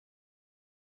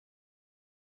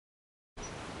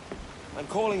I'm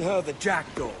calling her the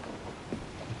Jackdaw.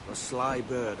 A sly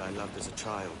bird I loved as a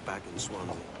child back in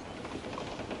Swansea.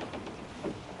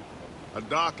 A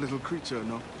dark little creature,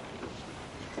 no?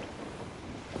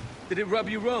 Did it rub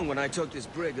you wrong when I took this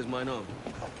brig as mine own?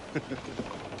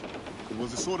 It was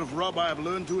the sort of rub I have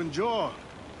learned to endure,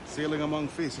 sailing among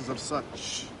faces of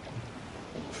such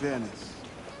fairness.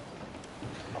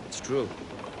 It's true.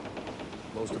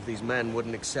 Most of these men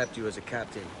wouldn't accept you as a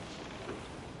captain.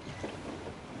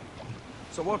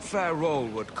 So what fair role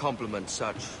would complement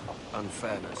such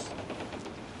unfairness?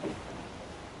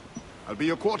 I'll be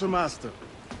your quartermaster.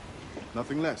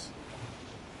 Nothing less.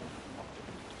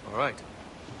 All right.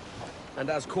 And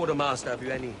as quartermaster, have you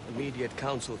any immediate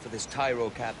counsel for this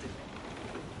Tyro captain?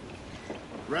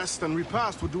 Rest and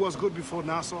repast would do us good before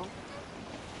Nassau.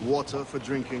 Water for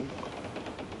drinking.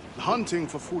 Hunting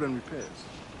for food and repairs.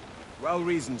 Well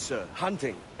reasoned, sir.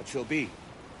 Hunting, it shall be.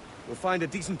 We'll find a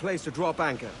decent place to drop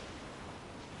anchor.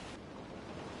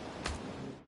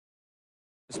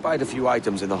 Despite a few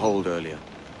items in the hold earlier,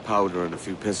 powder and a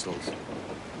few pistols,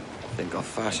 I think I'll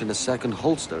fashion a second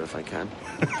holster if I can.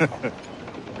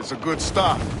 It's a good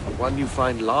start. One you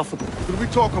find laughable. Could we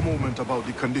talk a moment about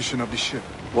the condition of the ship?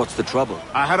 What's the trouble?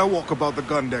 I had a walk about the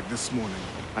gun deck this morning,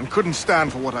 and couldn't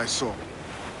stand for what I saw.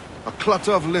 A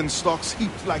clutter of linstocks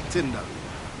heaped like tinder,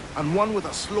 and one with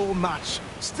a slow match,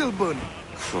 still burning.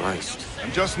 Christ.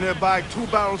 And just nearby, 2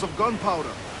 barrels of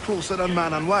gunpowder, closer than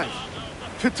man and wife,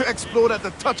 fit to explode at the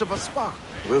touch of a spark.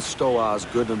 We'll stow ours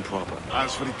good and proper.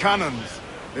 As for the cannons,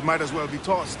 they might as well be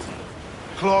tossed.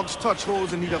 Clogs touch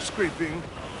holes in need of scraping,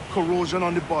 corrosion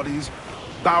on the bodies,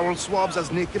 barrel swabs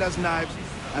as naked as knives,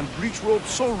 and breech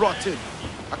ropes so rotted,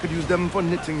 I could use them for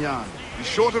knitting yarn. The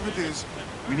short of it is,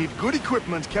 we need good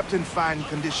equipment kept in fine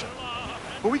condition.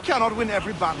 But we cannot win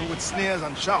every battle with snares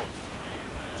and shout.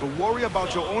 So worry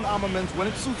about your own armament when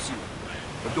it suits you.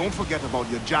 But don't forget about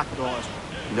your jackdaws.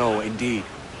 No, indeed.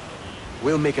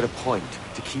 We'll make it a point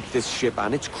to keep this ship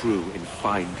and its crew in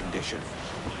fine condition.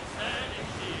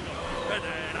 And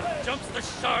then up jumps the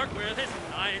shark with his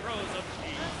 9 rows of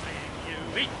teeth, saying,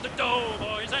 "You eat the dough,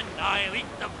 boys, and I'll eat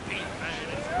the beef." And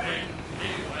it's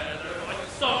windy weather, but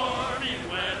stormy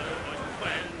weather, but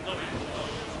when the wind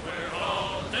blows, we're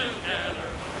all together.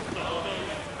 Blowing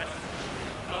west,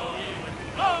 blowing wind,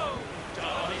 blow,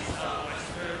 jolly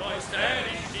sou'wester, boys,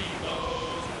 steady she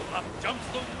goes. Up jumps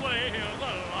the whale,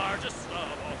 the largest of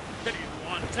all. Did he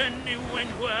want any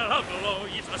wind? Well, I'll blow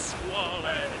you a squall,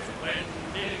 and it's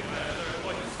windy weather.